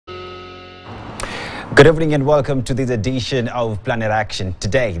Good evening and welcome to this edition of Planet Action.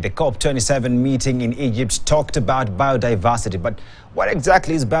 Today, the COP27 meeting in Egypt talked about biodiversity. But what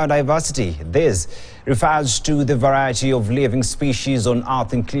exactly is biodiversity? This refers to the variety of living species on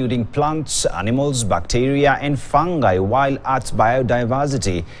Earth, including plants, animals, bacteria, and fungi, while Earth's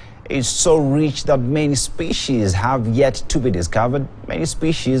biodiversity is so rich that many species have yet to be discovered. Many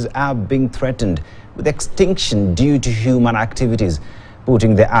species are being threatened with extinction due to human activities,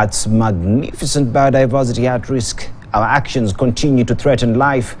 putting the Earth's magnificent biodiversity at risk. Our actions continue to threaten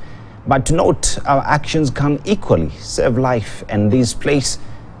life, but to note, our actions can equally save life and this place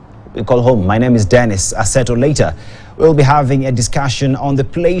we call home. My name is Dennis Aseto. Later, we'll be having a discussion on the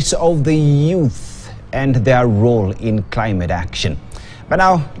place of the youth and their role in climate action. But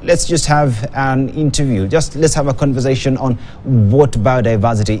now, let's just have an interview. Let's have a conversation on what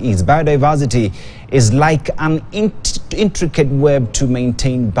biodiversity is. Biodiversity is like an intricate web to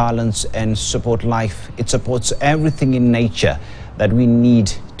maintain balance and support life. It supports everything in nature that we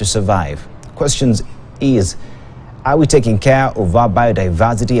need to survive. Questions is, are we taking care of our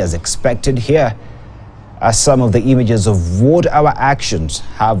biodiversity as expected? Here are some of the images of what our actions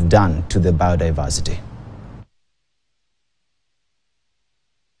have done to the biodiversity.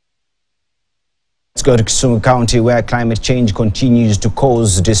 Let's go to Kisumu County, where climate change continues to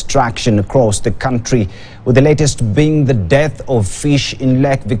cause distraction across the country, with the latest being the death of fish in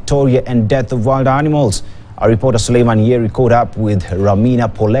Lake Victoria and death of wild animals. Our reporter Suleiman Yeri caught up with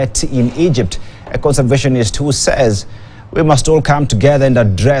Ramina Paulette in Egypt, a conservationist who says we must all come together and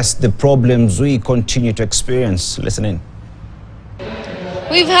address the problems we continue to experience. Listen in.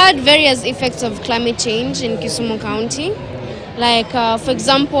 We've had various effects of climate change in Kisumu County. Like, for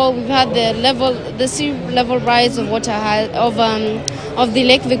example, we've had the sea level rise of water of the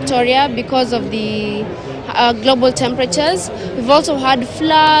Lake Victoria because of the global temperatures. We've also had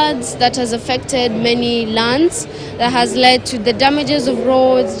floods that has affected many lands, that has led to the damages of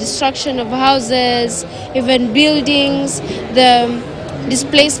roads, destruction of houses, even buildings, the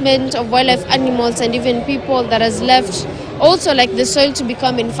displacement of wildlife animals and even people that has left also like the soil to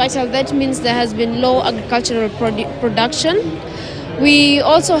become infertile. That means there has been low agricultural production. We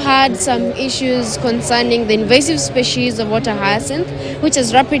also had some issues concerning the invasive species of water hyacinth, which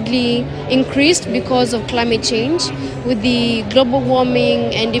has rapidly increased because of climate change, with the global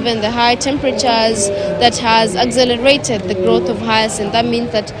warming and even the high temperatures that has accelerated the growth of hyacinth. That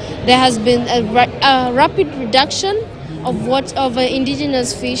means that there has been a rapid reduction of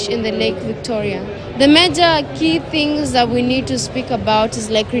indigenous fish in the Lake Victoria. The major key things that we need to speak about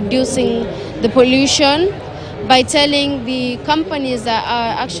is like reducing the pollution by telling the companies that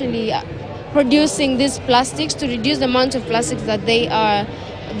are actually producing these plastics to reduce the amount of plastics that they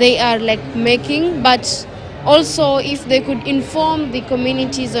are like making, but also if they could inform the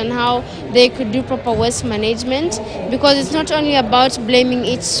communities on how they could do proper waste management, because it's not only about blaming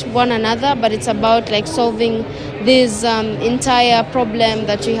each one another, but it's about like solving this entire problem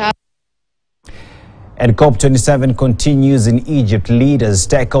that we have. And COP27 continues in Egypt. Leaders,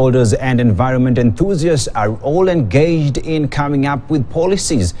 stakeholders and environment enthusiasts are all engaged in coming up with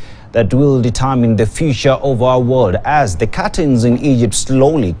policies that will determine the future of our world. As the curtains in Egypt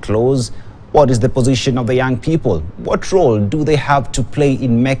slowly close, what is the position of the young people? What role do they have to play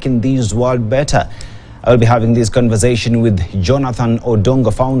in making this world better? I'll be having this conversation with Jonathan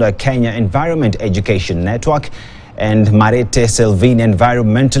Odongo, founder, Kenya Environment Education Network, and Marete Selvin,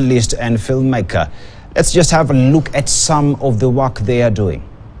 environmentalist and filmmaker. Let's just have a look at some of the work they are doing.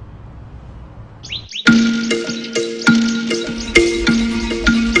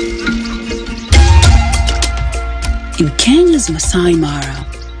 In Kenya's Masai Mara,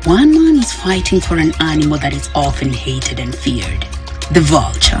 one man is fighting for an animal that is often hated and feared, the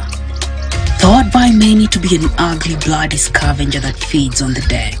vulture. Thought by many to be an ugly, bloody scavenger that feeds on the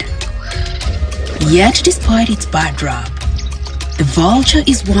dead. Yet, despite its bad rap, the vulture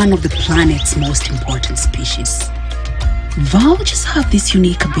is one of the planet's most important species. Vultures have this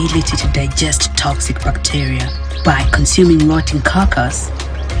unique ability to digest toxic bacteria. By consuming rotting carcass,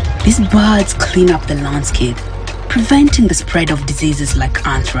 these birds clean up the landscape, preventing the spread of diseases like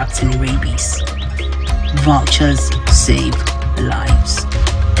anthrax and rabies. Vultures save lives.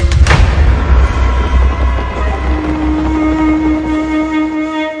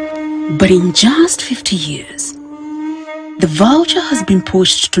 But in just 50 years, the vulture has been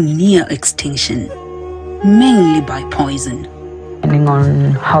pushed to near extinction, mainly by poison. Depending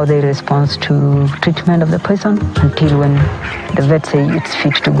on how they respond to treatment of the poison, until when the vet say it's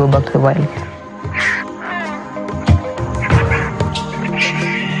fit to go back to the wild.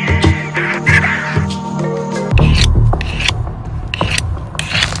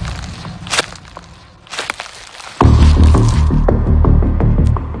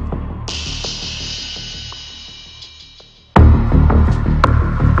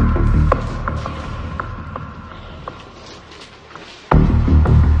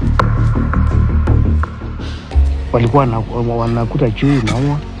 walikuwa wanakuta chui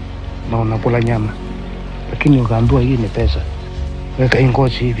maua na wanakula nyama, lakini wakaambiwa hii ni pesa, weka hii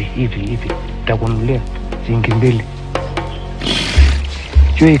ngozi hivi takununulia shilingi 2.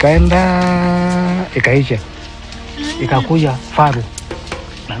 Chui ikaenda ikaisha, ikakuja faru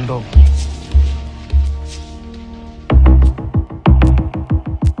na ndogo.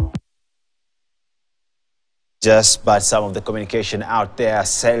 Just but some of the communication out there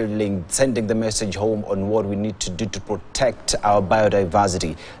sending the message home on what we need to do to protect our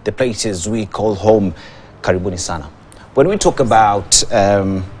biodiversity, the places we call home. Karibuni sana. When we talk about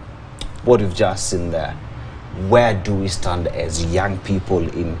what we've just seen there, where do we stand as young people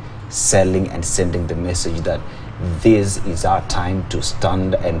in selling and sending the message that this is our time to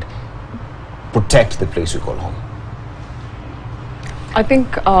stand and protect the place we call home? I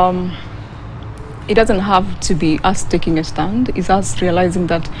think it doesn't have to be us taking a stand. It's us realizing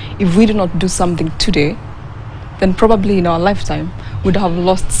that if we do not do something today, then probably in our lifetime we'd have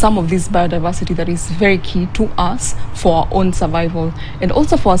lost some of this biodiversity that is very key to us for our own survival and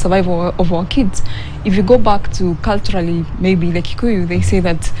also for our survival of our kids. If you go back to culturally, maybe the Kikuyu, they say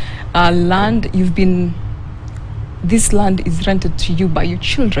that this land is rented to you by your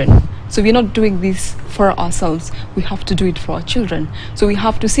children. So we're not doing this for ourselves. We have to do it for our children. So we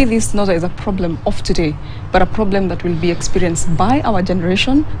have to see this not as a problem of today, but a problem that will be experienced by our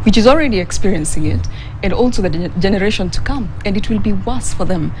generation, which is already experiencing it, and also the generation to come. And it will be worse for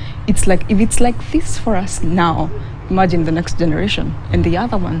them. It's like, if it's like this for us now, imagine the next generation and the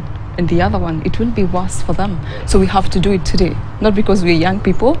other one and the other one. It will be worse for them. So we have to do it today, not because we're young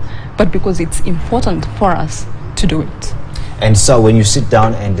people, but because it's important for us to do it. And so when you sit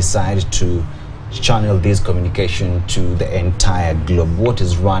down and decide to channel this communication to the entire globe, what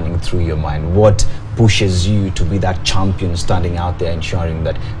is running through your mind? What pushes you to be that champion standing out there ensuring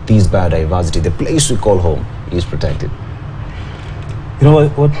that this biodiversity, the place we call home, is protected? You know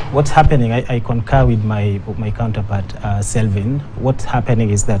what's happening, I concur with my counterpart, Selvin. What's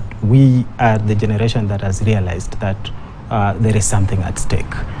happening is that we are the generation that has realized that there is something at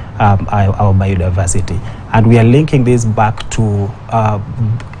stake. Our biodiversity, and we are linking this back to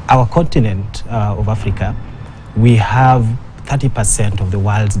our continent of Africa. We have 30% of the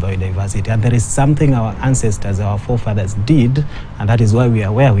world's biodiversity, and there is something our ancestors, our forefathers did, and that is why we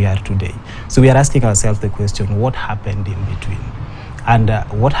are where we are today. So we are asking ourselves the question, what happened in between? And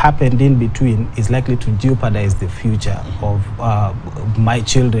what happened in between is likely to jeopardize the future of my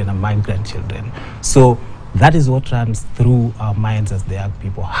children and my grandchildren. So that is what runs through our minds as the young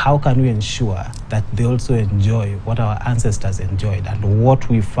people. How can we ensure that they also enjoy what our ancestors enjoyed and what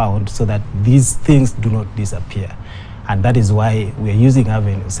we found, so that these things do not disappear? And that is why we are using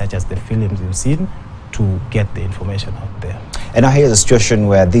avenues such as the films you've seen to get the information out there. And now here's a situation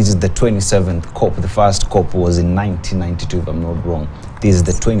where this is the 27th COP. The first COP was in 1992, if I'm not wrong. This is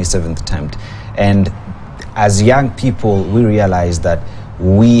the 27th attempt. And as young people, we realize that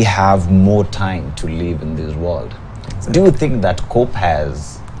we have more time to live in this world. Exactly. Do you think that COP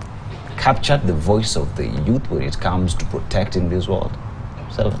has captured the voice of the youth when it comes to protecting this world?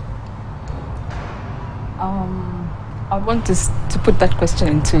 Selva? I want to put that question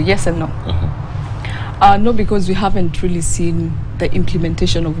into yes and no. Mm-hmm. No, because we haven't really seen the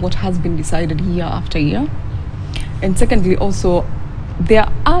implementation of what has been decided year after year. And secondly, also, there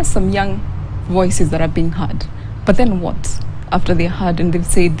are some young voices that are being heard. But then what? After they heard and they've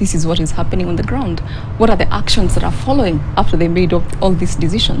said this is what is happening on the ground, what are the actions that are following after they made all these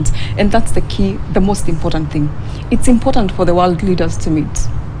decisions? And that's the key, the most important thing. It's important for the world leaders to meet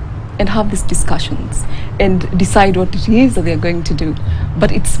and have these discussions and decide what it is that they're going to do.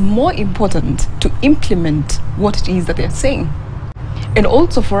 But it's more important to implement what it is that they're saying. And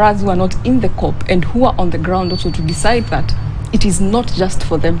also for us who are not in the COP and who are on the ground also to decide that it is not just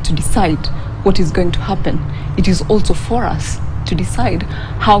for them to decide what is going to happen. It is also for us to decide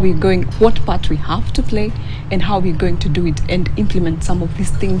how we're going, what part we have to play, and how we're going to do it and implement some of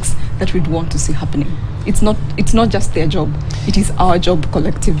these things that we'd want to see happening. It's not just their job, it is our job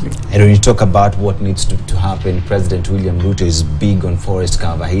collectively. And when you talk about what needs to happen, President William Ruto is big on forest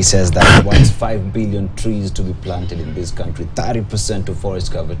cover. He says that he wants 5 billion trees to be planted in this country, 30% of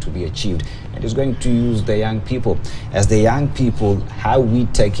forest cover to be achieved, and he's going to use the young people. As the young people, how are we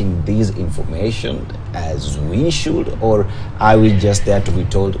taking this information as we should, or are we just there to be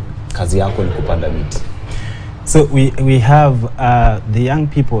told kazi yako ni kupanda miti? So we have the young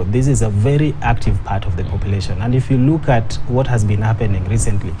people. This is a very active part of the population. And if you look at what has been happening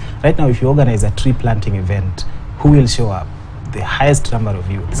recently, right now if you organize a tree planting event, who will show up? the highest number of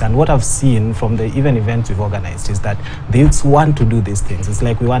youths. And what I've seen from the even events we've organized is that the youths want to do these things. It's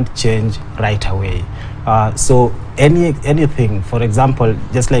like we want change right away. So anything, for example,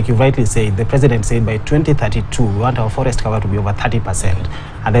 just like you rightly said, the president said by 2032, we want our forest cover to be over 30%.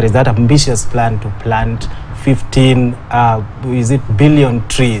 And there is that ambitious plan to plant 15 billion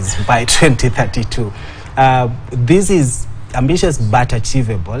trees by 2032. This is ambitious but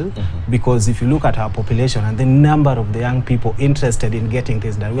achievable, because if you look at our population and the number of the young people interested in getting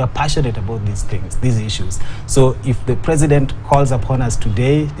this done, we are passionate about these things, these issues. So if the president calls upon us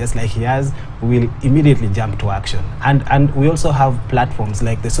today, just like he has, we will immediately jump to action. And we also have platforms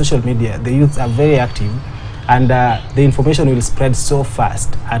like the social media. The youth are very active, and the information will spread so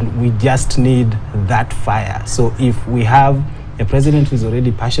fast, and we just need that fire. So if we have a president who is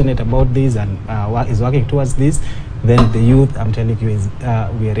already passionate about this and is working towards this, then the youth, I'm telling you,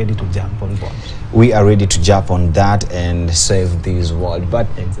 we are ready to jump on board. We are ready to jump on that and save this world. But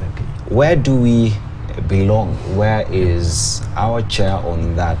exactly, where do we belong? Where is our chair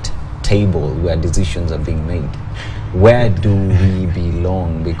on that table where decisions are being made? Where do we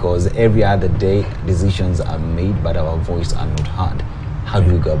belong? Because every other day decisions are made, but our voice are not heard. How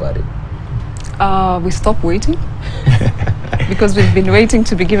do we go about it? We stop waiting. Because we've been waiting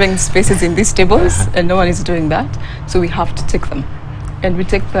to be given spaces in these tables, and no one is doing that. So we have to take them. And we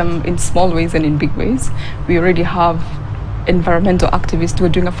take them in small ways and in big ways. We already have environmental activists who are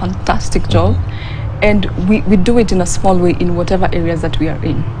doing a fantastic job. And we do it in a small way in whatever areas that we are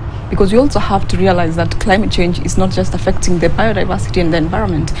in. Because we also have to realize that climate change is not just affecting the biodiversity and the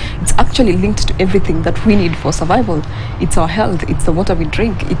environment. It's actually linked to everything that we need for survival. It's our health, it's the water we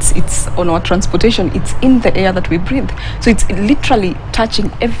drink, it's on our transportation, it's in the air that we breathe. So it's literally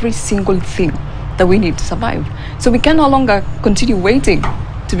touching every single thing that we need to survive. So we can no longer continue waiting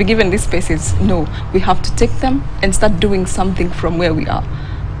to be given these spaces. No, we have to take them and start doing something from where we are.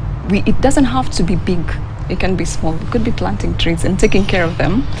 It doesn't have to be big. It can be small. It could be planting trees and taking care of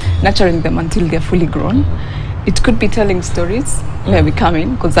them, nurturing them until they're fully grown. It could be telling stories where we come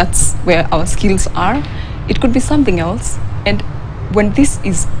in, because that's where our skills are. It could be something else. And when this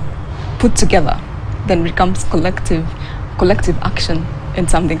is put together, then it becomes collective action, and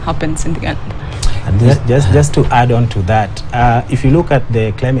something happens in the end. And just to add on to that, if you look at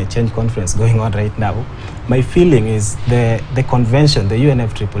the climate change conference going on right now, my feeling is the convention, the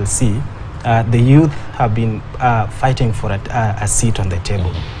UNFCCC, the youth have been fighting for a seat on the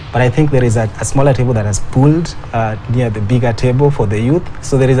table. But I think there is a smaller table that has pulled near the bigger table for the youth.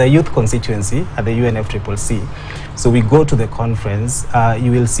 So there is a youth constituency at the UNFCCC. So we go to the conference,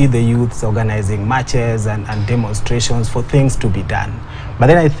 you will see the youths organizing marches and demonstrations for things to be done. But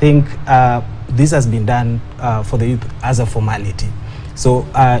then I think this has been done for the youth as a formality. So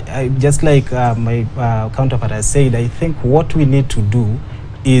just like my counterpart has said, I think what we need to do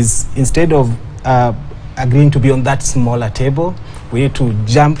is, instead of agreeing to be on that smaller table, we need to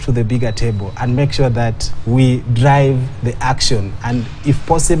jump to the bigger table and make sure that we drive the action. And if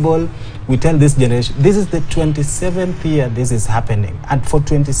possible, we tell this generation, this is the 27th year this is happening. And for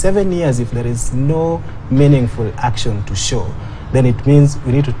 27 years, if there is no meaningful action to show, then it means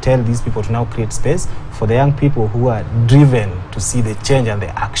we need to tell these people to now create space for the young people who are driven to see the change and the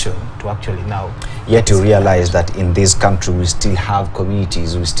action to actually now. Yet to realize that in this country we still have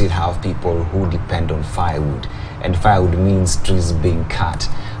communities, we still have people who depend on firewood, and firewood means trees being cut.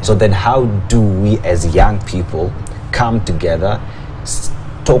 So then how do we as young people come together,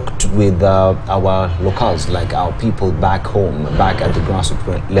 talk with our locals, like our people back home, back at the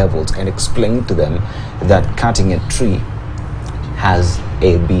grassroots levels, and explain to them that cutting a tree has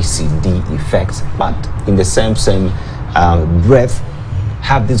A, B, C, D effects, but in the same breath,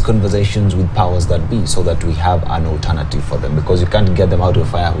 have these conversations with powers that be, so that we have an alternative for them, because you can't get them out of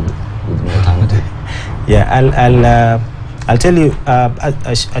fire with no alternative. Yeah, I'll tell you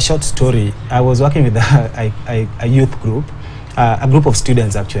a short story. I was working with a youth group, a group of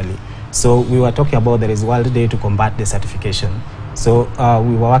students actually. So we were talking about there is World Day to combat desertification. So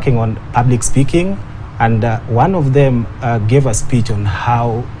we were working on public speaking, and one of them gave a speech on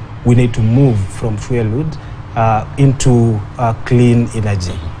how we need to move from fuel wood into clean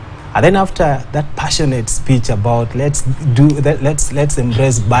energy. And then after that passionate speech about let's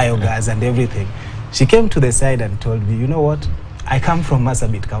embrace biogas and everything, she came to the side and told me, you know what, I come from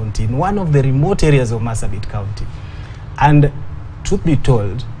Marsabit County, in one of the remote areas of Marsabit County. And truth be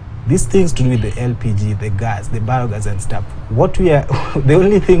told, these things to do with the LPG, the gas, the biogas and stuff, what we are, the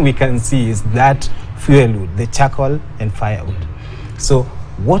only thing we can see is that fuel wood, the charcoal and firewood. So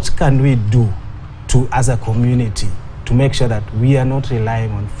what can we do as a community to make sure that we are not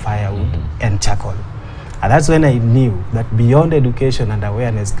relying on firewood and charcoal? And that's when I knew that beyond education and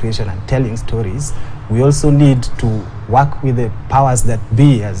awareness creation and telling stories, we also need to work with the powers that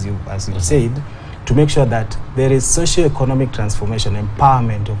be, as you said, to make sure that there is socio-economic transformation,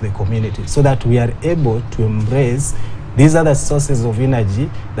 empowerment of the community, so that we are able to embrace these other sources of energy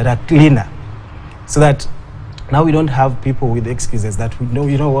that are cleaner. So that now we don't have people with excuses that we know,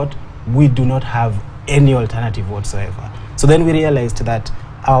 you know what, we do not have any alternative whatsoever. So then we realized that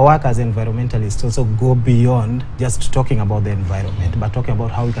our work as environmentalists also go beyond just talking about the environment, but talking about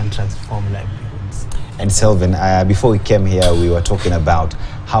how we can transform livelihoods. And Selvin, before we came here, we were talking about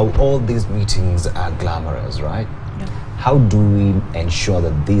how all these meetings are glamorous, right? Yeah. How do we ensure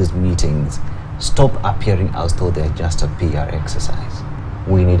that these meetings stop appearing as though they're just a PR exercise?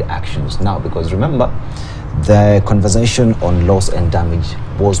 We need actions now, because remember, the conversation on loss and damage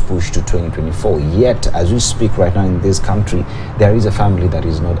was pushed to 2024. Yet, as we speak right now in this country, there is a family that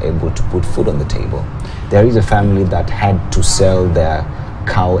is not able to put food on the table. There is a family that had to sell their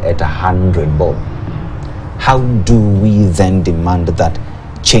cow at 100 bob. How do we then demand that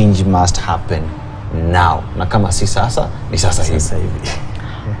change must happen now? Na kama si sasa, ni sasa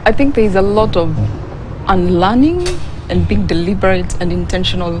hivi. I think there is a lot of unlearning and being deliberate and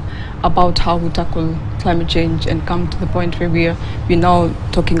intentional about how we tackle climate change and come to the point where we're now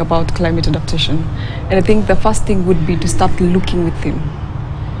talking about climate adaptation. And I think the first thing would be to start looking within.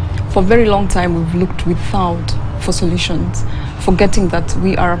 For a very long time, we've looked without for solutions, forgetting that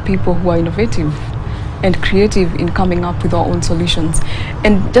we are a people who are innovative and creative in coming up with our own solutions.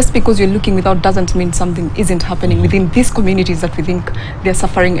 And just because you're looking without doesn't mean something isn't happening within these communities that we think they're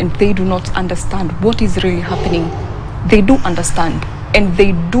suffering and they do not understand what is really happening. They do understand and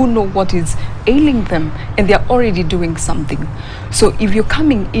they do know what is ailing them, and they're already doing something. So if you're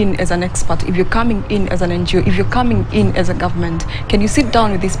coming in as an expert, if you're coming in as an NGO, if you're coming in as a government, can you sit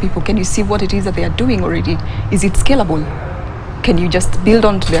down with these people? Can you see what it is that they are doing already? Is it scalable? Can you just build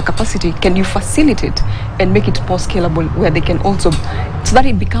on to their capacity? Can you facilitate and make it more scalable where they can also, so that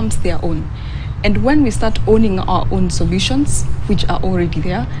it becomes their own? And when we start owning our own solutions, which are already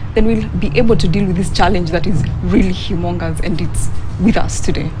there, then we'll be able to deal with this challenge that is really humongous and it's with us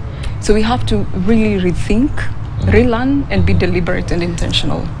today. So we have to really rethink, relearn, and be deliberate and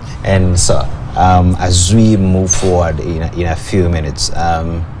intentional. And so, as we move forward in a few minutes,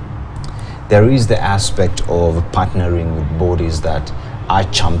 there is the aspect of partnering with bodies that are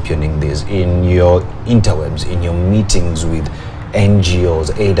championing this in your interwebs, in your meetings with NGOs,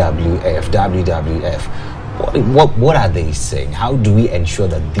 AWF, WWF. What are they saying? How do we ensure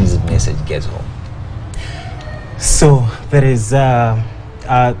that this message gets home? So there is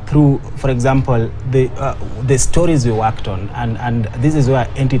through, for example, the stories we worked on, and this is where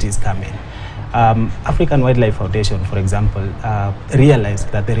entities come in. African Wildlife Foundation, for example,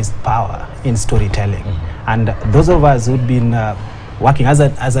 realized that there is power in storytelling. And those of us who've been working as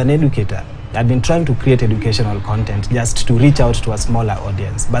an educator, had been trying to create educational content just to reach out to a smaller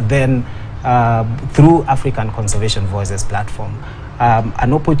audience. But then through African Conservation Voices platform,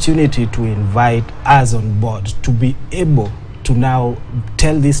 an opportunity to invite us on board to be able to now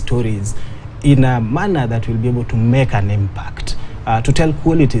tell these stories in a manner that will be able to make an impact. To tell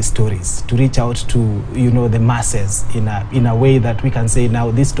quality stories, to reach out to the masses in a way that we can say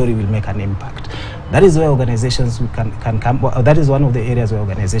now this story will make an impact. That is where organizations can come. Well, that is one of the areas where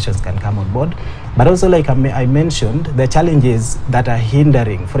organizations can come on board. But also, like I mentioned, the challenges that are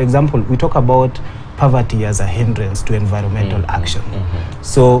hindering. For example, we talk about poverty as a hindrance to environmental action.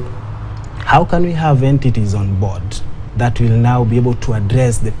 So, how can we have entities on board that will now be able to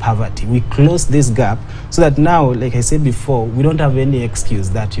address the poverty? We close this gap so that now, like I said before, we don't have any excuse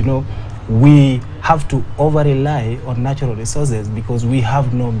that, we have to over-rely on natural resources because we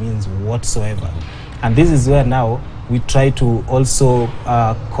have no means whatsoever. And this is where now we try to also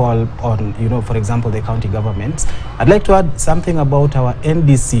call on, for example, the county governments. I'd like to add something about our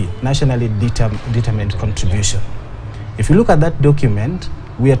NDC, Nationally Determined Contribution. If you look at that document,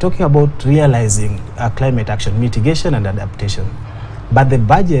 we are talking about realizing climate action, mitigation and adaptation. But the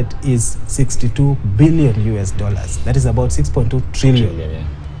budget is $62 billion US. That is about 6.2 trillion. Yeah.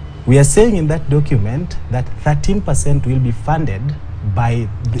 We are saying in that document that 13% will be funded by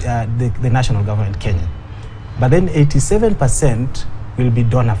the national government, Kenya. But then 87% will be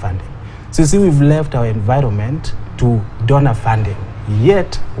donor funding. So you see, we've left our environment to donor funding.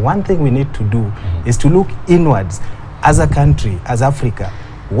 Yet, one thing we need to do is to look inwards as a country, as Africa.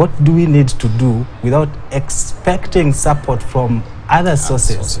 What do we need to do without expecting support from other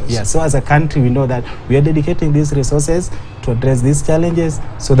sources? Yeah, so as a country, we know that we are dedicating these resources to address these challenges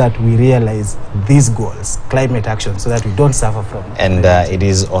so that we realize these goals, climate action, so that we don't suffer from it. And it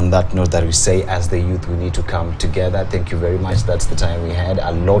is on that note that we say, as the youth, we need to come together. Thank you very much. That's the time we had.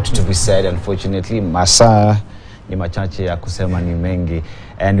 A lot to be said, unfortunately. Masaa ni machache ya kusema ni mengi.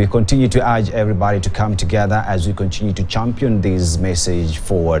 And we continue to urge everybody to come together as we continue to champion this message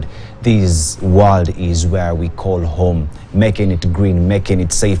forward. This world is where we call home, making it green, making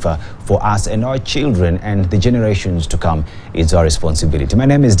it safer for us and our children and the generations to come. It's our responsibility. My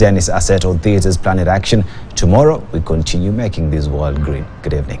name is Dennis Aseto. This is Planet Action. Tomorrow, we continue making this world green.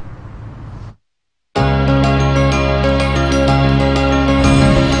 Good evening.